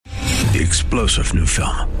The explosive new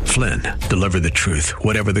film, Flynn, deliver the truth,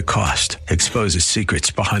 whatever the cost, exposes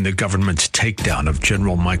secrets behind the government's takedown of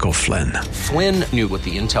General Michael Flynn. Flynn knew what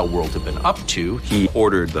the intel world had been up to. He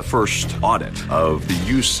ordered the first audit of the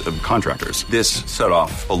use of contractors. This set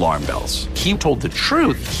off alarm bells. He told the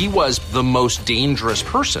truth. He was the most dangerous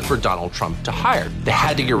person for Donald Trump to hire. They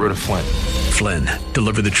had to get rid of Flynn. Flynn,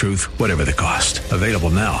 deliver the truth, whatever the cost. Available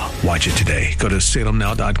now. Watch it today. Go to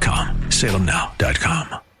salemnow.com.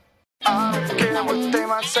 salemnow.com. I don't care what they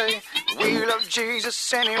might say. We love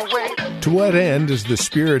Jesus anyway. To what end is the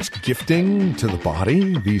Spirit's gifting to the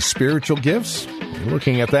body these spiritual gifts? We're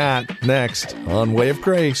looking at that next on Way of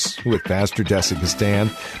Grace with Pastor Jessica Stan.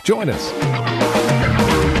 Join us.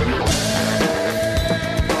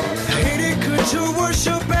 Lady, could you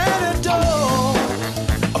worship and adore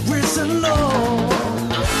a risen Lord?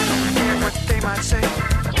 I don't care what they might say.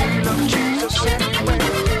 We love Jesus anyway.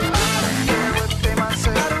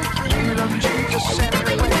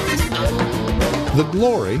 The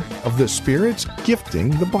glory of the Spirit's gifting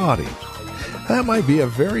the body. That might be a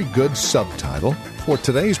very good subtitle for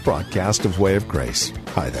today's broadcast of Way of Grace.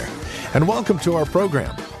 Hi there, and welcome to our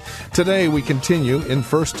program. Today we continue in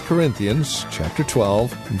 1 Corinthians chapter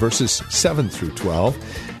 12, verses 7 through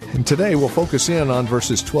 12, and today we'll focus in on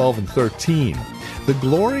verses 12 and 13. The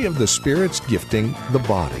glory of the Spirit's gifting the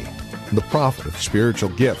body. The profit of spiritual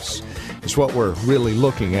gifts is what we're really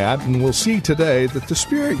looking at, and we'll see today that the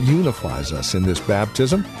Spirit unifies us in this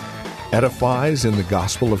baptism, edifies in the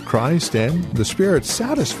gospel of Christ, and the Spirit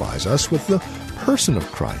satisfies us with the person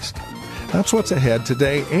of Christ. That's what's ahead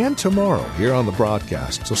today and tomorrow here on the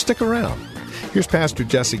broadcast, so stick around. Here's Pastor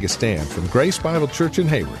Jessica Stan from Grace Bible Church in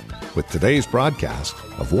Hayward with today's broadcast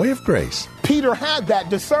of Way of Grace. Peter had that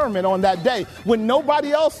discernment on that day when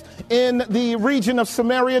nobody else in the region of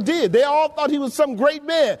Samaria did. They all thought he was some great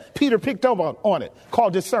man. Peter picked up on it,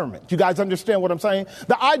 called discernment. You guys understand what I'm saying?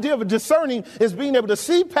 The idea of discerning is being able to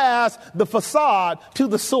see past the facade to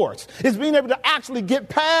the source. It's being able to actually get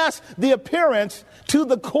past the appearance to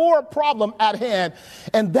the core problem at hand.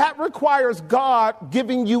 And that requires God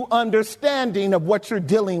giving you understanding of what you're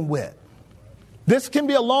dealing with. This can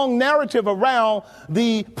be a long narrative around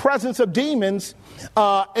the presence of demons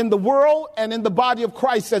in the world and in the body of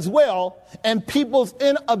Christ as well, and people's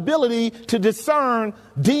inability to discern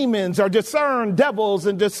demons or discern devils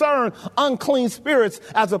and discern unclean spirits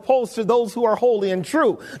as opposed to those who are holy and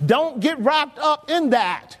true. Don't get wrapped up in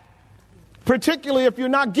that, particularly if you're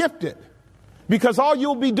not gifted, because all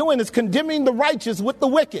you'll be doing is condemning the righteous with the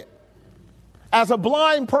wicked. As a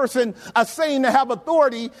blind person, saying to have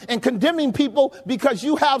authority and condemning people because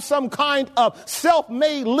you have some kind of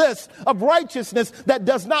self-made list of righteousness that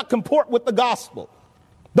does not comport with the gospel.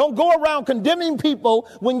 Don't go around condemning people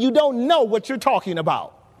when you don't know what you're talking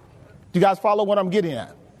about. Do you guys follow what I'm getting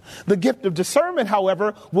at? The gift of discernment,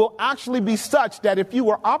 however, will actually be such that if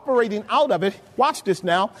you are operating out of it, watch this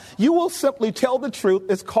now, you will simply tell the truth.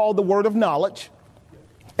 It's called the word of knowledge.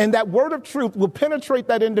 And that word of truth will penetrate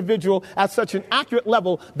that individual at such an accurate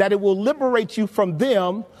level that it will liberate you from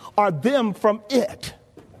them or them from it.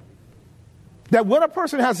 That when a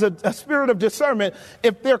person has a spirit of discernment,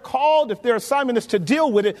 if they're called, if their assignment is to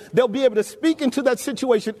deal with it, they'll be able to speak into that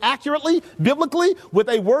situation accurately, biblically, with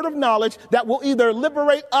a word of knowledge that will either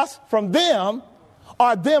liberate us from them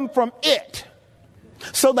or them from it.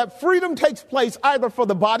 So that freedom takes place either for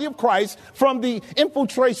the body of Christ from the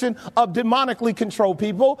infiltration of demonically controlled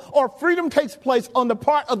people, or freedom takes place on the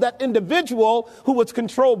part of that individual who was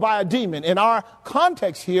controlled by a demon. In our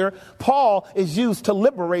context here, Paul is used to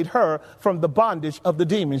liberate her from the bondage of the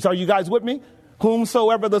demons. Are you guys with me?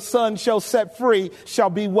 Whomsoever the Son shall set free shall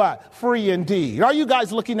be what? Free indeed. Are you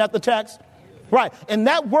guys looking at the text? Right. And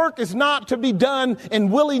that work is not to be done in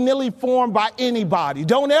willy-nilly form by anybody.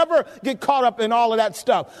 Don't ever get caught up in all of that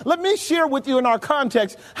stuff. Let me share with you in our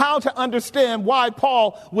context how to understand why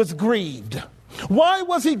Paul was grieved. Why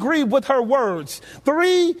was he grieved with her words?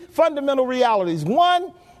 3 fundamental realities.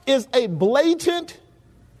 One is a blatant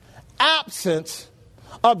absence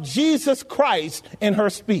of Jesus Christ in her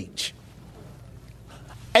speech.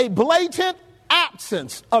 A blatant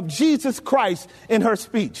absence of Jesus Christ in her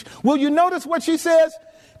speech. Will you notice what she says?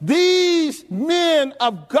 These men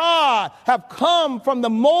of God have come from the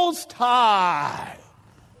Most High.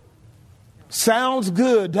 Sounds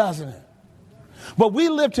good, doesn't it? But we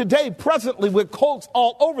live today presently with cults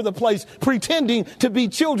all over the place pretending to be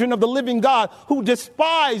children of the living God who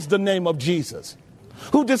despise the name of Jesus.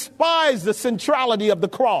 who despise the centrality of the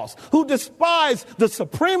cross, who despise the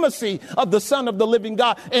supremacy of the Son of the living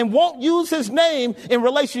God, and won't use his name in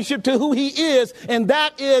relationship to who he is, and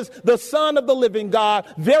that is the Son of the living God,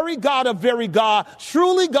 very God of very God,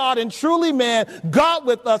 truly God and truly man, God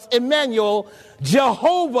with us, Emmanuel,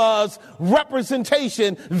 Jehovah's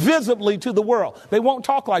representation visibly to the world. They won't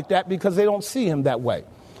talk like that because they don't see him that way.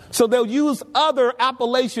 So they'll use other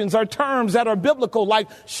appellations or terms that are biblical, like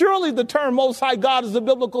surely the term Most High God is a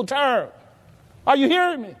biblical term. Are you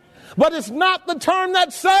hearing me? But it's not the term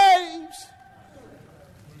that saves.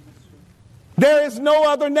 There is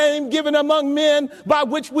no other name given among men by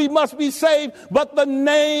which we must be saved but the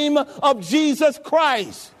name of Jesus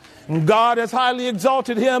Christ. And God has highly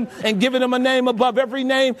exalted him and given him a name above every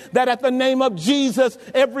name, that at the name of Jesus,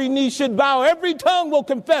 every knee should bow. Every tongue will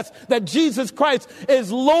confess that Jesus Christ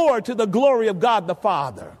is Lord, to the glory of God the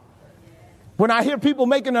Father. When I hear people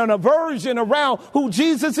making an aversion around who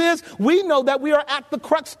Jesus is, we know that we are at the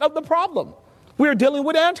crux of the problem. We are dealing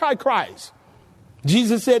with Antichrist.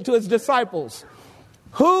 Jesus said to his disciples,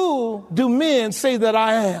 "Who do men say that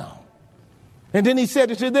I am?" And then he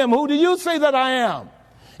said to them, "Who do you say that I am?"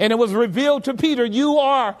 And it was revealed to Peter, "You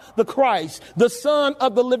are the Christ, the Son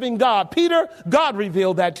of the living God." Peter, God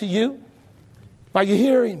revealed that to you. Are you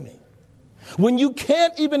hearing me? When you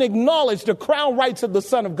can't even acknowledge the crown rights of the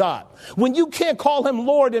Son of God, when you can't call him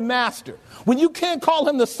Lord and Master, when you can't call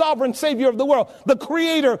him the sovereign Savior of the world, the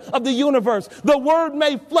creator of the universe, the Word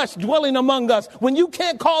made flesh dwelling among us, when you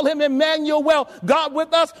can't call him Emmanuel, God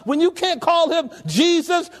with us, when you can't call him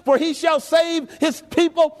Jesus, for he shall save his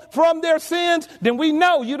people from their sins, then we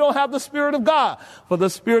know you don't have the Spirit of God. For the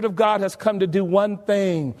Spirit of God has come to do one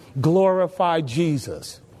thing: glorify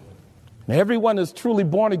Jesus. Now, everyone who's truly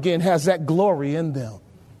born again has that glory in them.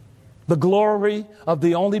 The glory of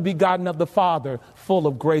the only begotten of the Father, full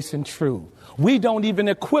of grace and truth. We don't even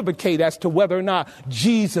equivocate as to whether or not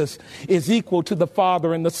Jesus is equal to the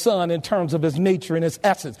Father and the Son in terms of his nature and his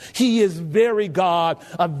essence. He is very God,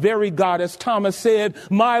 a very God, as Thomas said,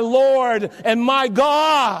 "My Lord and my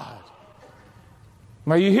God."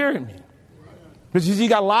 Are you hearing me? Because you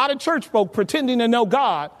got a lot of church folk pretending to know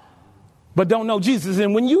God, but don't know Jesus.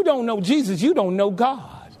 And when you don't know Jesus, you don't know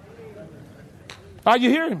God. Are you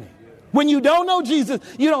hearing me? When you don't know Jesus,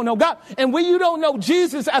 you don't know God. And when you don't know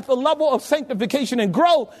Jesus at the level of sanctification and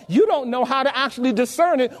growth, you don't know how to actually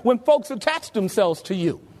discern it when folks attach themselves to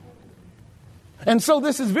you. And so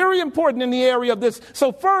this is very important in the area of this.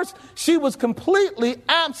 So first, she was completely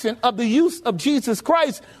absent of the use of Jesus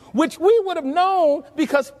Christ, which we would have known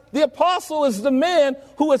because the apostle is the man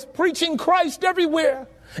who is preaching Christ everywhere.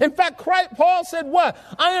 In fact, Paul said what?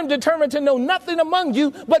 "I am determined to know nothing among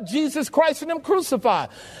you but Jesus Christ and him crucified."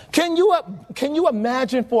 Can you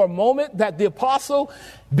imagine for a moment that the apostle,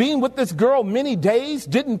 being with this girl many days,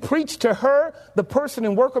 didn't preach to her the person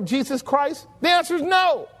and work of Jesus Christ? The answer is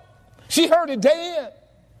no. She heard it day in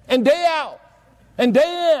and day out and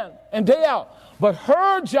day in and day out. But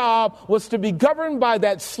her job was to be governed by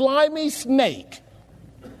that slimy snake,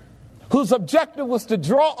 whose objective was to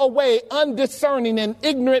draw away undiscerning and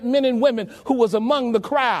ignorant men and women who was among the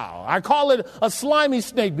crowd. I call it a slimy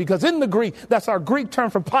snake because in the Greek, that's our Greek term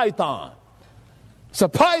for python. It's a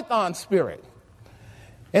python spirit.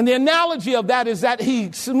 And the analogy of that is that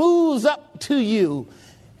he smooths up to you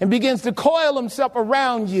and begins to coil himself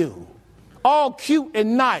around you, all cute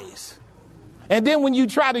and nice. And then when you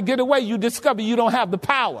try to get away, you discover you don't have the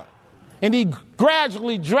power. And he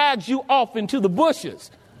gradually drags you off into the bushes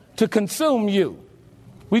to consume you.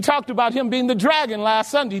 We talked about him being the dragon last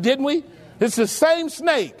Sunday, didn't we? It's the same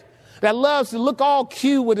snake that loves to look all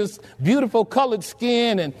cute with his beautiful colored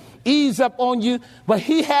skin and ease up on you, but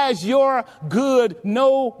he has your good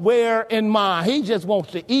nowhere in mind. He just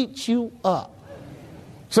wants to eat you up.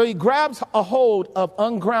 So he grabs a hold of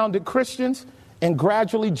ungrounded Christians and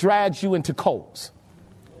gradually drags you into cults,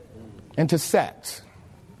 into sects,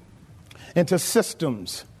 into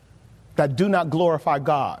systems that do not glorify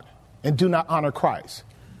God and do not honor Christ.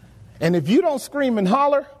 And if you don't scream and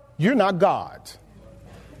holler, you're not God.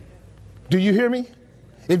 Do you hear me?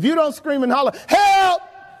 If you don't scream and holler, "Help!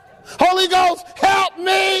 Holy Ghost, help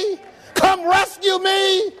me! Come rescue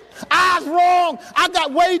me! I was wrong. I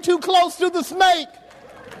got way too close to the snake."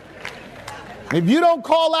 If you don't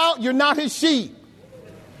call out, you're not his sheep.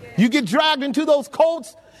 You get dragged into those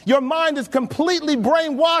cults, your mind is completely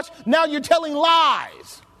brainwashed. Now you're telling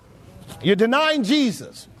lies. You're denying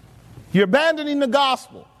Jesus. You're abandoning the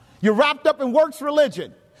gospel. You're wrapped up in works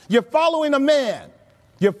religion. You're following a man.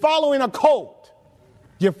 You're following a cult.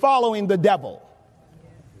 You're following the devil.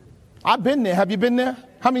 I've been there. Have you been there?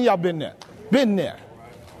 How many of y'all been there? Been there.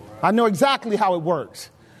 I know exactly how it works.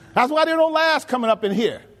 That's why they don't last coming up in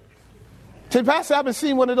here. Say, Pastor, I haven't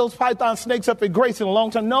seen one of those python snakes up at Grace in a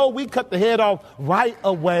long time. No, we cut the head off right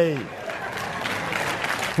away.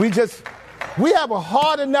 We have a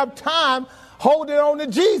hard enough time holding on to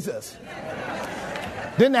Jesus.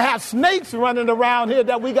 Then to have snakes running around here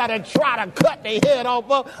that we got to try to cut their head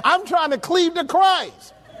off of. I'm trying to cleave to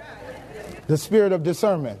Christ. The spirit of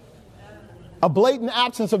discernment. A blatant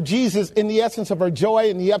absence of Jesus in the essence of her joy,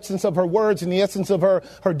 in the absence of her words, in the essence of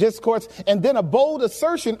her discourse, and then a bold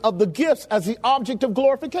assertion of the gifts as the object of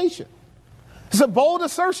glorification. It's a bold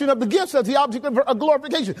assertion of the gifts as the object of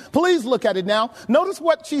glorification. Please look at it now. Notice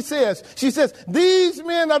what she says. She says, these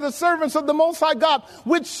men are the servants of the Most High God,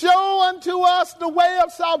 which show unto us the way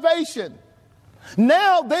of salvation.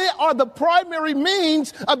 Now they are the primary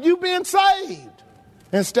means of you being saved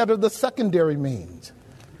instead of the secondary means,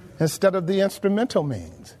 instead of the instrumental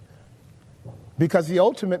means. Because the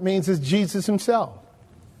ultimate means is Jesus himself.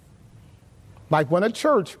 Like when a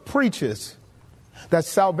church preaches that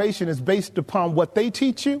salvation is based upon what they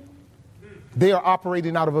teach you, they are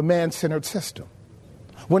operating out of a man-centered system.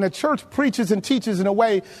 When a church preaches and teaches in a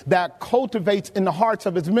way that cultivates in the hearts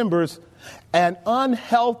of its members an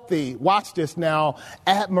unhealthy, watch this now,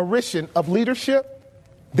 admiration of leadership,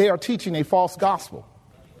 they are teaching a false gospel.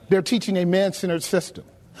 They're teaching a man-centered system.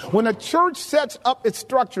 When a church sets up its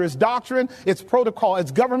structure, its doctrine, its protocol,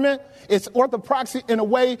 its government, its orthopraxy in a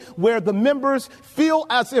way where the members feel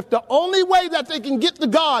as if the only way that they can get to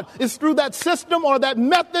God is through that system or that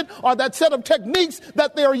method or that set of techniques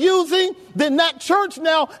that they're using, then that church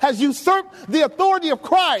now has usurped the authority of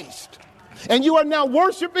Christ. And you are now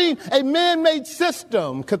worshiping a man-made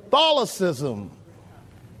system, Catholicism,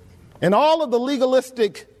 and all of the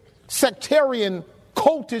legalistic sectarian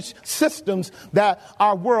cultish systems that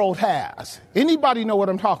our world has. Anybody know what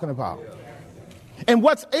I'm talking about? And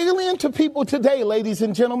what's alien to people today, ladies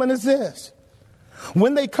and gentlemen, is this.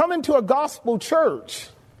 When they come into a gospel church,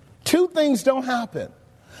 two things don't happen.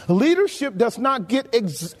 Leadership does not get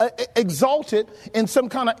exalted in some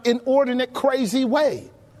kind of inordinate, crazy way.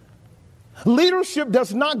 Leadership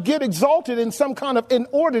does not get exalted in some kind of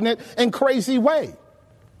inordinate and crazy way.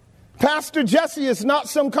 Pastor Jesse is not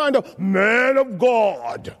some kind of man of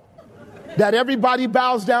God that everybody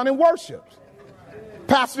bows down and worships.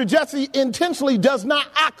 Pastor Jesse intentionally does not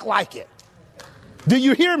act like it. Do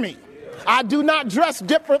you hear me? I do not dress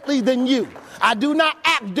differently than you. I do not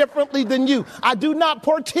act differently than you. I do not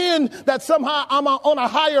pretend that somehow I'm on a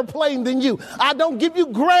higher plane than you. I don't give you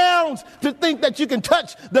grounds to think that you can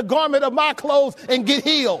touch the garment of my clothes and get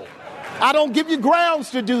healed. I don't give you grounds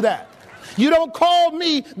to do that. You don't call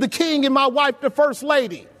me the king and my wife the first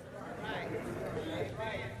lady.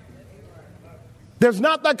 There's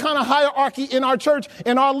not that kind of hierarchy in our church,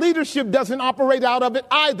 and our leadership doesn't operate out of it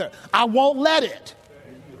either. I won't let it.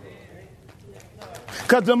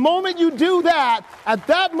 Because the moment you do that, at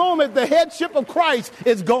that moment, the headship of Christ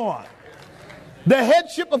is gone. The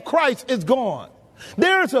headship of Christ is gone.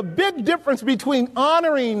 There's a big difference between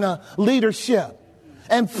honoring leadership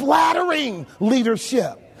and flattering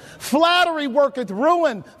leadership. Flattery worketh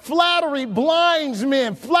ruin. Flattery blinds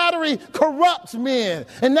men. Flattery corrupts men.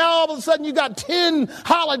 And now all of a sudden you got 10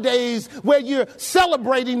 holidays where you're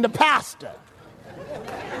celebrating the pastor.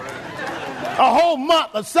 A whole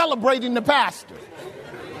month of celebrating the pastor.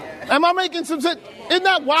 Am I making some sense? Isn't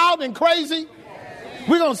that wild and crazy?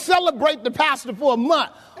 We're going to celebrate the pastor for a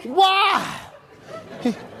month. Why?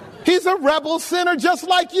 He's a rebel sinner just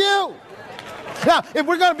like you. Now, if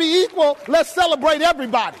we're going to be equal, let's celebrate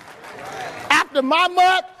everybody. After my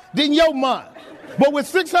month, then your month. But with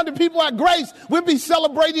 600 people at Grace, we'll be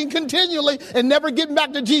celebrating continually and never getting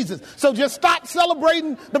back to Jesus. So just stop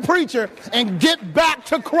celebrating the preacher and get back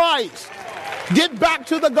to Christ. Get back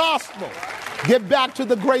to the gospel. Get back to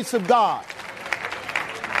the grace of God.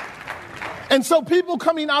 And so people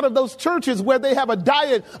coming out of those churches where they have a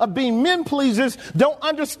diet of being men pleasers don't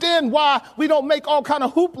understand why we don't make all kind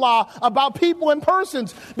of hoopla about people and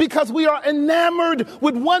persons, because we are enamored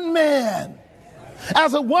with one man.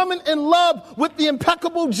 As a woman in love with the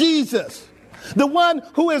impeccable Jesus, the one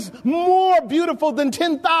who is more beautiful than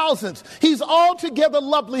 10,000s. He's altogether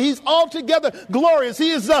lovely. He's altogether glorious.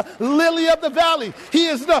 He is the lily of the valley. He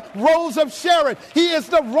is the rose of Sharon. He is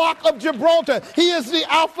the rock of Gibraltar. He is the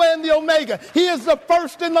Alpha and the Omega. He is the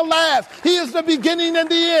first and the last. He is the beginning and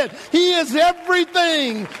the end. He is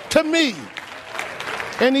everything to me.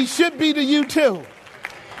 And he should be to you too.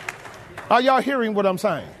 Are y'all hearing what I'm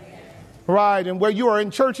saying? Right. And where you are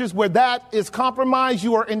in churches where that is compromised,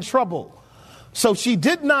 you are in trouble. So she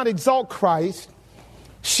did not exalt Christ.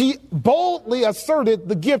 She boldly asserted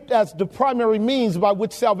the gift as the primary means by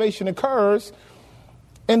which salvation occurs.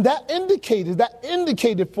 And that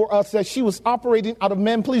indicated for us that she was operating out of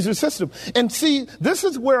man-pleaser system. And see, this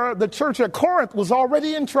is where the church at Corinth was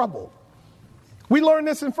already in trouble. We learned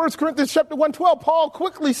this in 1 Corinthians chapter 1:12. Paul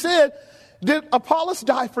quickly said, did Apollos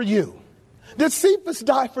die for you? Did Cephas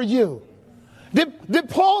die for you? Did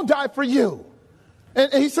Paul die for you?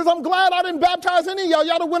 And he says, I'm glad I didn't baptize any of y'all.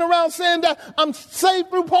 Y'all went around saying that I'm saved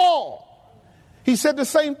through Paul. He said the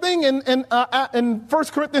same thing in 1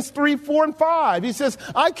 Corinthians 3, 4, and 5. He says,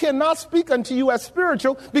 I cannot speak unto you as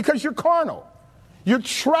spiritual because you're carnal. You're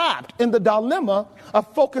trapped in the dilemma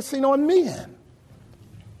of focusing on men.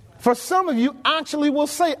 For some of you actually will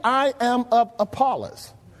say, I am of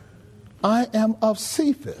Apollos. I am of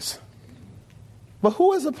Cephas. But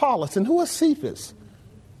who is Apollos and who is Cephas?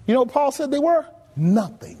 You know what Paul said they were?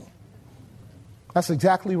 Nothing. That's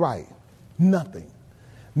exactly right. Nothing.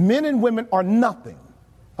 Men and women are nothing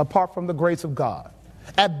apart from the grace of God.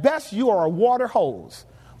 At best, you are a water hose.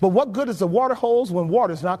 But what good is a water hose when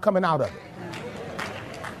water's not coming out of it?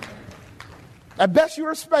 At best,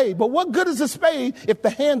 you're a spade. But what good is a spade if the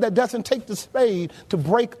hand that doesn't take the spade to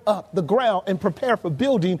break up the ground and prepare for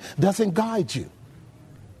building doesn't guide you?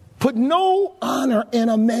 Put no honor in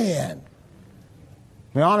a man.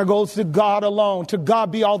 The honor goes to God alone. To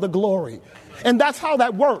God be all the glory. And that's how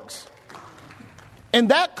that works. And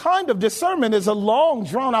that kind of discernment is a long,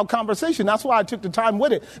 drawn-out conversation. That's why I took the time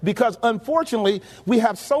with it. Because, unfortunately, we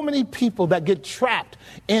have so many people that get trapped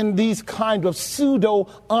in these kind of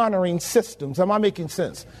pseudo-honoring systems. Am I making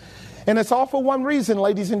sense? And it's all for one reason,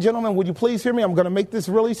 ladies and gentlemen. Would you please hear me? I'm going to make this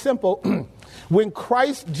really simple. When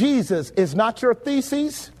Christ Jesus is not your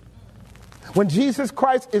thesis, when Jesus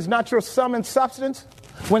Christ is not your sum and substance,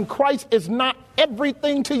 when Christ is not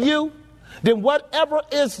everything to you, then whatever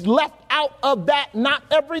is left out of that not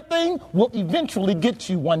everything will eventually get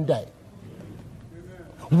you one day.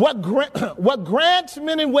 What grants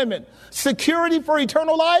men and women security for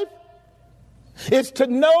eternal life is to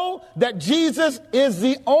know that Jesus is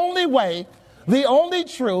the only way, the only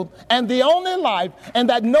truth, and the only life, and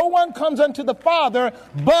that no one comes unto the Father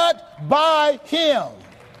but by him.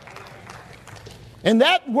 And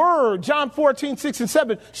that word, John 14, 6 and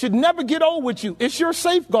 7, should never get old with you. It's your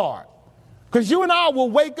safeguard. Because you and I will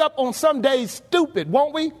wake up on some days stupid,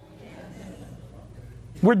 won't we?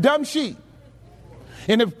 We're dumb sheep.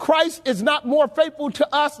 And if Christ is not more faithful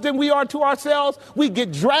to us than we are to ourselves, we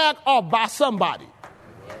get dragged off by somebody.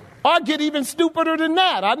 Or get even stupider than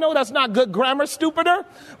that. I know that's not good grammar, stupider,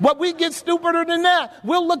 but we get stupider than that.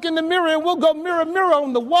 We'll look in the mirror and we'll go, mirror, mirror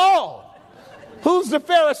on the wall. Who's the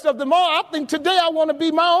fairest of them all? I think today I want to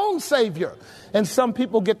be my own savior. And some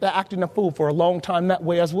people get to acting a fool for a long time that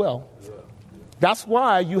way as well. That's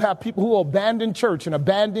why you have people who abandon church and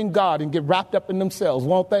abandon God and get wrapped up in themselves,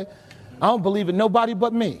 won't they? I don't believe in nobody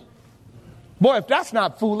but me. Boy, if that's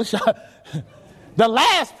not foolish, the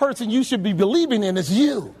last person you should be believing in is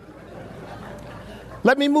you.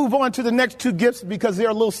 Let me move on to the next two gifts because they're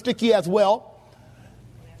a little sticky as well.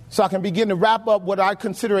 So I can begin to wrap up what I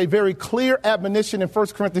consider a very clear admonition in 1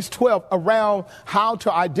 Corinthians 12 around how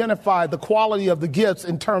to identify the quality of the gifts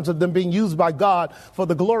in terms of them being used by God for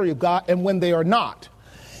the glory of God and when they are not.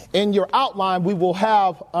 In your outline, we will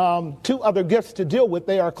have two other gifts to deal with.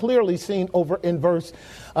 They are clearly seen over in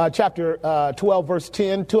chapter 12, verse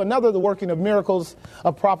 10. To another, the working of miracles,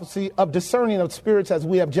 of prophecy, of discerning of spirits, as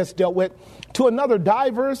we have just dealt with. To another,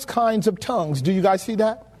 diverse kinds of tongues. Do you guys see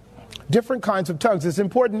that? Different kinds of tongues. It's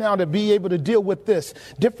important now to be able to deal with this.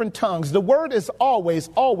 Different tongues. The word is always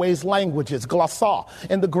languages. Glossa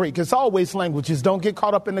in the Greek. It's always languages. Don't get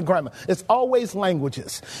caught up in the grammar. It's always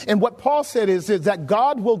languages. And what Paul said is that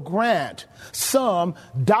God will grant some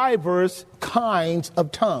diverse kinds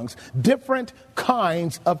of tongues. Different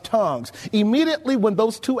kinds of tongues. Immediately when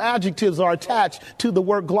those two adjectives are attached to the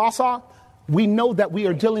word glossa, we know that we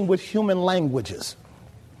are dealing with human languages.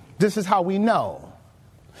 This is how we know.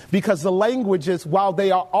 Because the languages, while they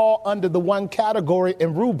are all under the one category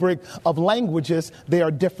and rubric of languages, they are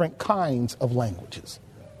different kinds of languages.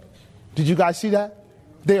 Did you guys see that?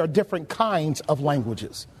 They are different kinds of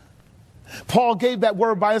languages. Paul gave that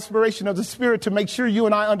word by inspiration of the Spirit to make sure you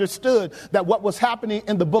and I understood that what was happening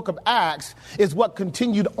in the book of Acts is what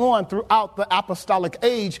continued on throughout the apostolic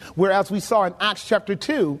age, whereas we saw in Acts chapter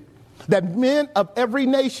 2, that men of every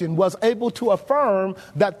nation was able to affirm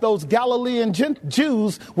that those Galilean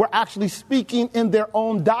Jews were actually speaking in their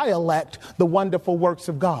own dialect the wonderful works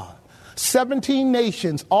of God. 17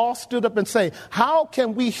 nations all stood up and say, how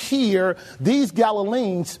can we hear these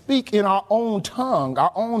Galileans speak in our own tongue,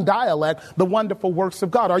 our own dialect, the wonderful works of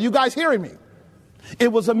God? Are you guys hearing me?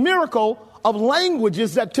 It was a miracle of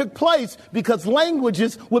languages that took place because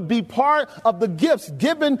languages would be part of the gifts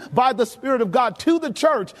given by the Spirit of God to the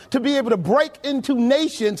church to be able to break into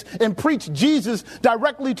nations and preach Jesus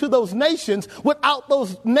directly to those nations without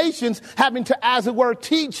those nations having to, as it were,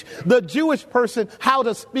 teach the Jewish person how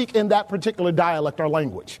to speak in that particular dialect or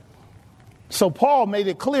language. So Paul made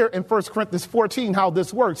it clear in 1 Corinthians 14 how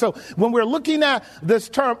this works. So when we're looking at this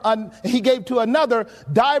term, he gave to another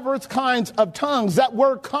diverse kinds of tongues. That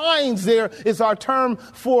word kinds there is our term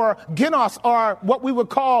for genos, or what we would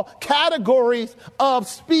call categories of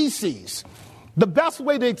species. The best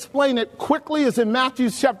way to explain it quickly is in Matthew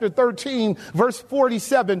chapter 13, verse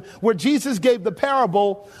 47, where Jesus gave the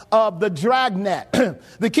parable of the dragnet.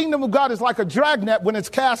 The kingdom of God is like a dragnet when it's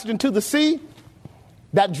cast into the sea.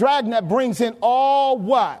 That dragnet brings in all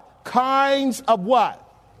what? Kinds of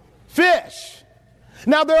what? Fish.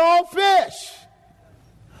 Now they're all fish,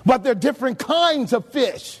 but they're different kinds of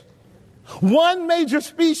fish. One major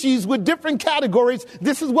species with different categories.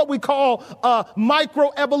 This is what we call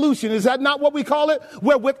microevolution. Is that not what we call it?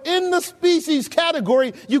 Where within the species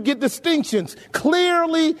category, you get distinctions,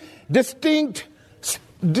 clearly distinct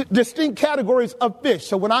categories of fish.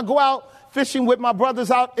 So when I go out fishing with my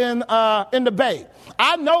brothers out in the bay,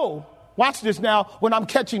 I know, watch this now, when I'm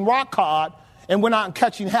catching rock cod and when I'm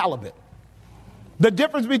catching halibut. The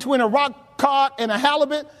difference between a rock cod and a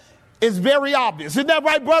halibut is very obvious. Isn't that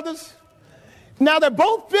right, brothers? Now, they're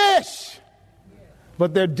both fish,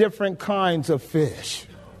 but they're different kinds of fish.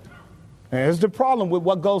 And here's the problem with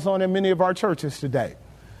what goes on in many of our churches today.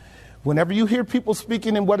 Whenever you hear people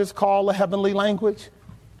speaking in what is called a heavenly language,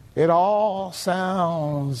 it all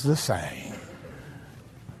sounds the same.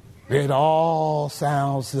 It all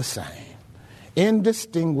sounds the same.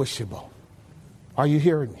 Indistinguishable. Are you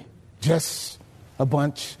hearing me? Just a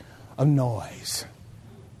bunch of noise.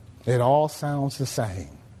 It all sounds the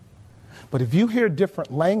same. But if you hear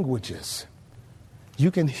different languages, you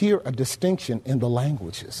can hear a distinction in the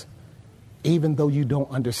languages, even though you don't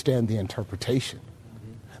understand the interpretation.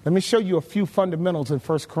 Let me show you a few fundamentals in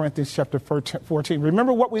 1 Corinthians chapter 14.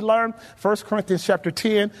 Remember what we learned? 1 Corinthians chapter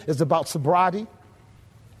 10 is about sobriety.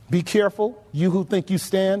 Be careful, you who think you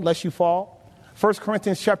stand, lest you fall. 1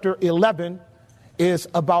 Corinthians chapter 11 is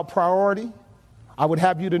about priority. I would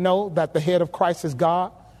have you to know that the head of Christ is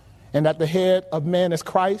God, and that the head of man is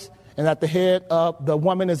Christ, and that the head of the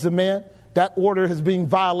woman is the man. That order is being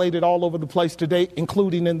violated all over the place today,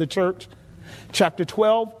 including in the church. Chapter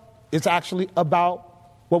 12 is actually about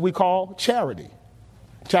what we call charity.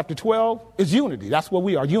 Chapter 12 is unity. That's what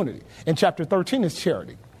we are, unity. And chapter 13 is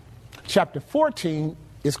charity. Chapter 14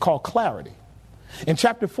 is called clarity. In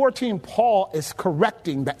chapter 14, Paul is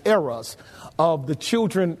correcting the errors of the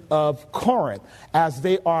children of Corinth as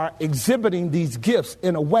they are exhibiting these gifts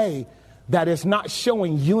in a way that is not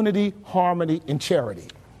showing unity, harmony, and charity.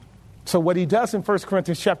 So what he does in 1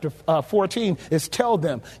 Corinthians chapter 14 is tell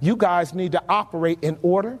them, you guys need to operate in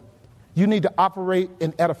order, you need to operate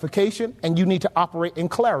in edification, and you need to operate in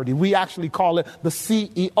clarity. We actually call it the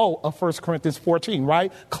CEO of 1 Corinthians 14,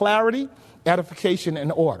 right? Clarity, edification,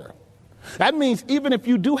 and order. That means even if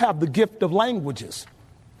you do have the gift of languages,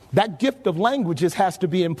 that gift of languages has to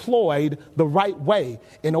be employed the right way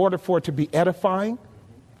in order for it to be edifying.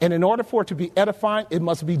 And in order for it to be edifying, it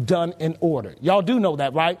must be done in order. Y'all do know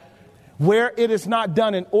that, right? Where it is not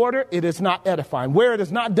done in order, it is not edifying. Where it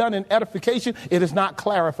is not done in edification, it is not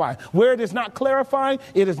clarifying. Where it is not clarifying,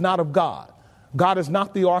 it is not of God. God is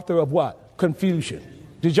not the author of what? Confusion.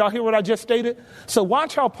 Did y'all hear what I just stated? So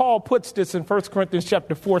watch how Paul puts this in 1 Corinthians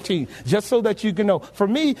chapter 14, just so that you can know. For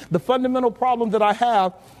me, the fundamental problem that I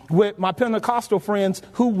have with my Pentecostal friends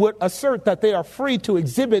who would assert that they are free to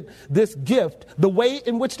exhibit this gift, the way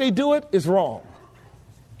in which they do it is wrong.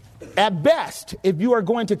 At best, if you are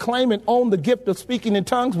going to claim and own the gift of speaking in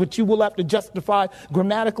tongues, which you will have to justify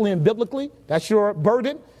grammatically and biblically, that's your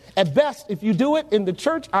burden. At best, if you do it in the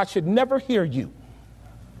church, I should never hear you.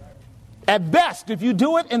 At best, if you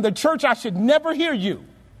do it in the church, I should never hear you.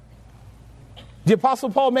 The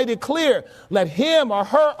Apostle Paul made it clear, let him or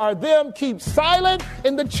her or them keep silent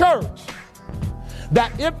in the church.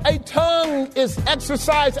 That if a tongue is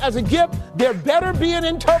exercised as a gift, there better be an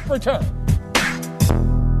interpreter.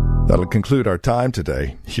 That'll conclude our time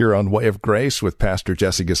today here on Way of Grace with Pastor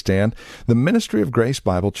Jesse Gistand, the Ministry of Grace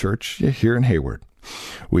Bible Church here in Hayward.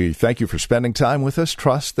 We thank you for spending time with us.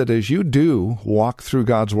 Trust that as you do walk through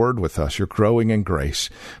God's Word with us, you're growing in grace,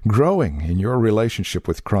 growing in your relationship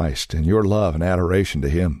with Christ and your love and adoration to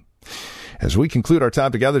Him. As we conclude our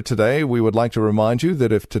time together today, we would like to remind you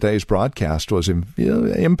that if today's broadcast was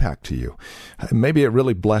impact to you, maybe it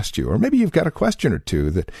really blessed you, or maybe you've got a question or two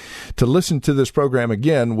that to listen to this program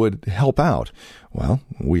again would help out. Well,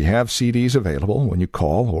 we have CDs available when you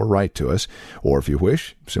call or write to us, or if you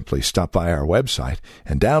wish, simply stop by our website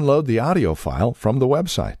and download the audio file from the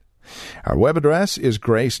website. Our web address is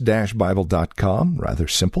grace-bible.com. Rather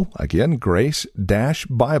simple. Again,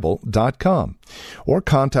 grace-bible.com. Or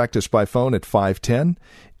contact us by phone at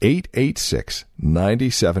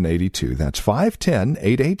 510-886-9782. That's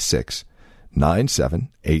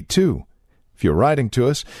 510-886-9782. If you're writing to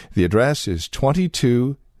us, the address is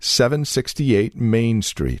 22768 Main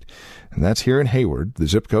Street. And that's here in Hayward. The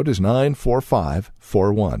zip code is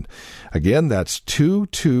 94541. Again, that's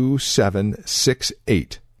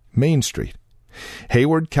 22768 Main Street.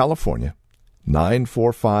 Hayward, California,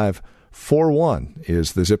 94541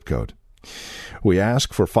 is the zip code. We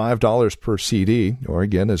ask for $5 per CD, or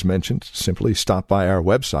again, as mentioned, simply stop by our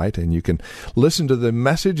website and you can listen to the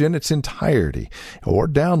message in its entirety or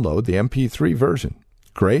download the MP3 version,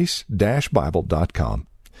 grace-bible.com.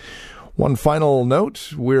 One final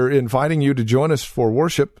note, we're inviting you to join us for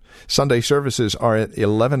worship. Sunday services are at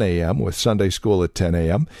 11 a.m. with Sunday school at 10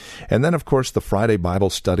 a.m. And then, of course, the Friday Bible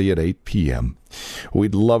study at 8 p.m.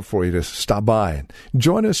 We'd love for you to stop by and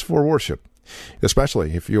join us for worship,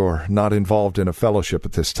 especially if you're not involved in a fellowship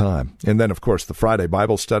at this time. And then, of course, the Friday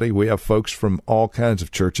Bible study, we have folks from all kinds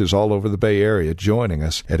of churches all over the Bay Area joining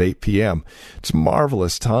us at 8 p.m. It's a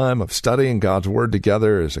marvelous time of studying God's Word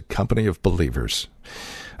together as a company of believers.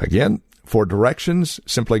 Again, for directions,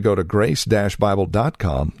 simply go to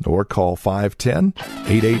grace-bible.com or call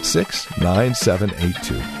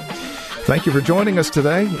 510-886-9782. Thank you for joining us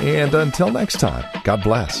today, and until next time, God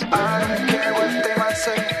bless. I don't care what they might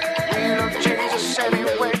say, we love Jesus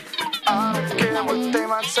anyway. I don't care what they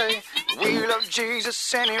might say, we love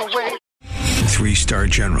Jesus anyway. 3-star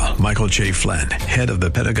General Michael J. Flynn, head of the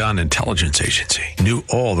Pentagon Intelligence Agency, knew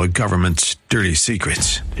all the government's dirty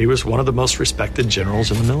secrets. He was one of the most respected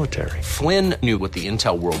generals in the military. Flynn knew what the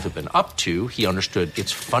intel world had been up to. He understood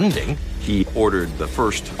its funding. He ordered the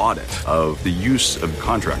first audit of the use of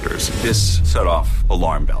contractors. This set off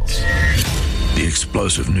alarm bells. The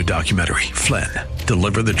explosive new documentary, Flynn,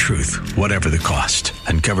 Deliver the Truth, Whatever the Cost,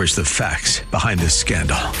 uncovers the facts behind this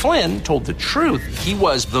scandal. Flynn told the truth. He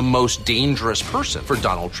was the most dangerous person for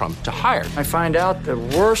Donald Trump to hire. I find out the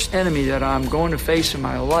worst enemy that I'm going to face in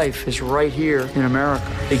my life is right here in America.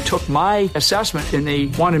 They took my assessment and they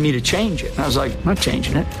wanted me to change it. And I was like, I'm not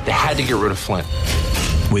changing it. They had to get rid of Flynn.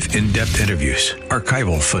 With in-depth interviews,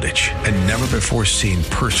 archival footage, and never-before-seen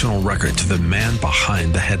personal records of the man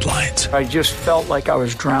behind the headlines. I just felt like I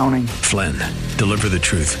was drowning. Flynn, Deliver the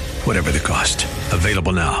Truth, Whatever the Cost.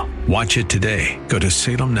 Available now. Watch it today. Go to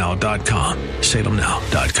salemnow.com.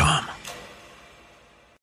 salemnow.com.